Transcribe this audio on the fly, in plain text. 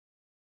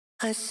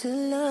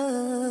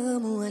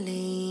Assalamu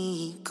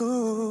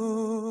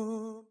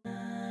alaikum.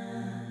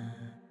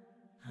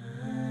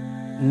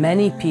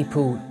 Many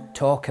people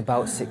talk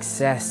about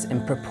success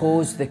and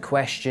propose the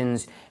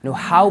questions,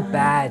 how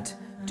bad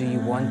do you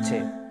want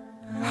it?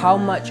 How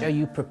much are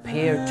you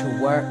prepared to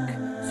work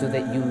so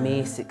that you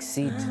may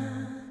succeed?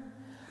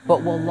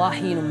 But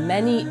wallahi,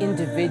 many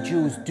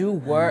individuals do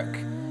work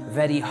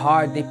very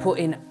hard. They put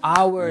in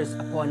hours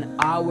upon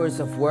hours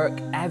of work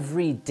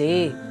every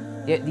day,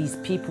 yet these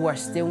people are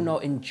still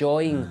not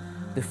enjoying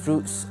the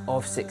fruits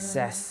of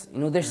success.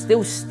 They're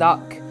still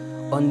stuck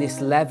on this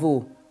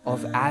level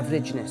of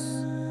averageness.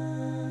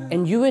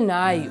 And you and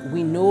I,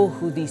 we know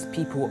who these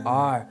people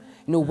are.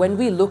 When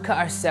we look at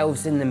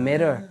ourselves in the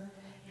mirror,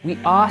 we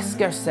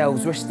ask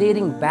ourselves, we're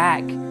staring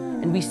back,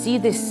 and we see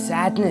this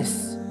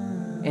sadness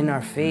in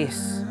our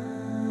face.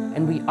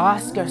 And we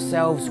ask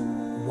ourselves,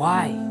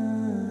 why?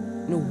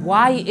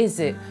 Why is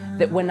it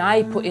that when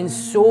I put in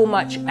so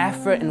much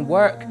effort and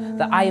work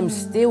that I am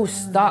still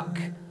stuck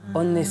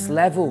on this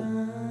level?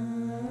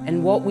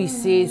 And what we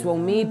say is, well,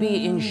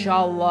 maybe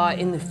inshallah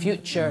in the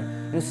future,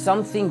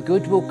 something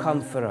good will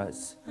come for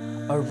us.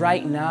 Or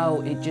right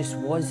now, it just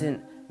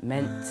wasn't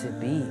meant to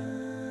be.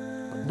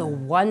 But the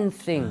one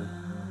thing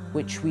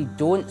which we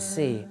don't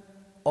say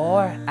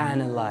or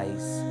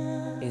analyze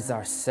is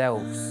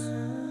ourselves.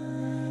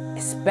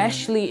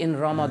 Especially in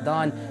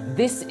Ramadan,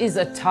 this is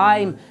a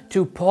time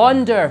to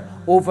ponder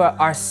over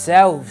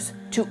ourselves,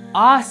 to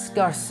ask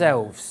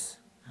ourselves,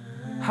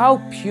 how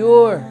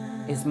pure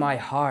is my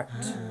heart?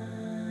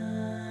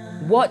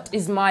 What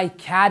is my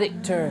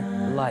character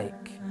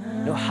like?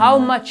 How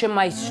much am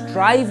I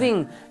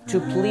striving to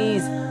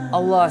please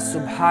Allah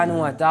subhanahu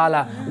wa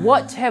ta'ala?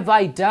 What have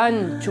I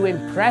done to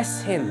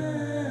impress Him?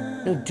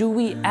 Do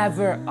we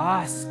ever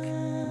ask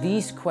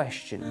these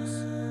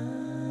questions?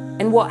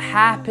 And what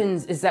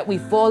happens is that we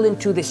fall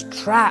into this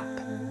trap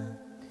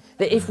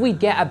that if we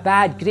get a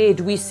bad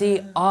grade, we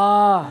say,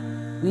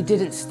 we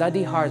didn't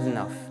study hard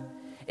enough.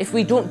 If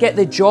we don't get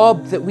the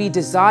job that we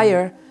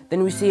desire,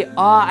 then we say,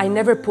 I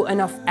never put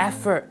enough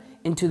effort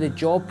into the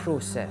job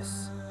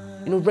process.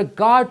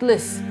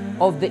 Regardless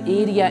of the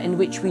area in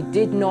which we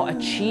did not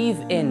achieve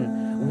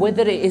in,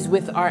 whether it is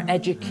with our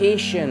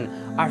education,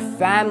 our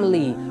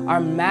family, our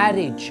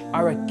marriage,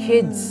 our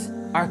kids,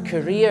 our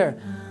career,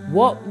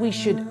 what we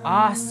should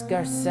ask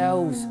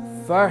ourselves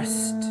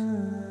first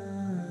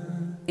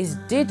is,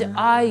 did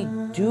I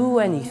do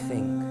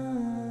anything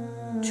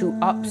to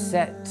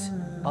upset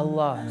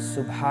Allah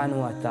subhanahu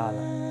wa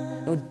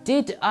ta'ala?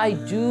 Did I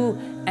do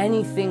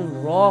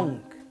anything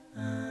wrong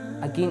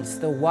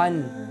against the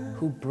one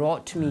who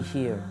brought me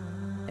here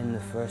in the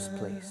first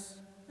place?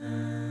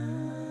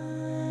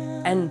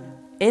 And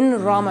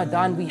in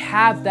Ramadan, we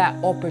have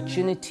that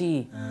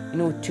opportunity,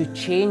 to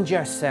change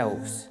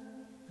ourselves.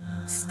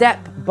 Step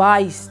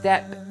by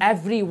step,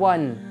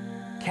 everyone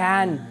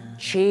can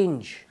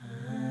change.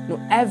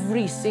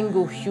 Every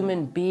single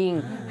human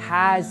being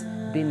has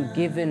been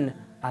given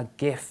a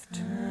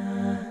gift.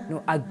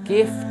 A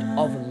gift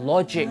of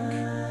logic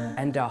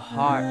and a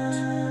heart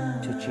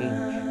to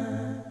change.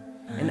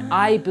 And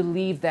I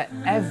believe that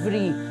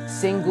every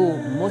single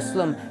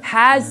Muslim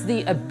has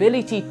the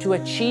ability to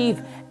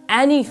achieve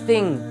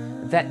anything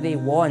that they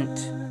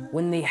want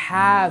when they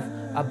have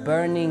a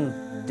burning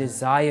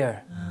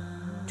desire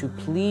to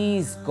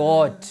please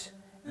God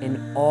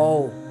in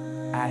all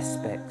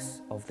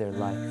aspects of their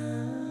life.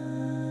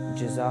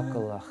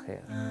 Jazakallah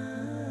khair.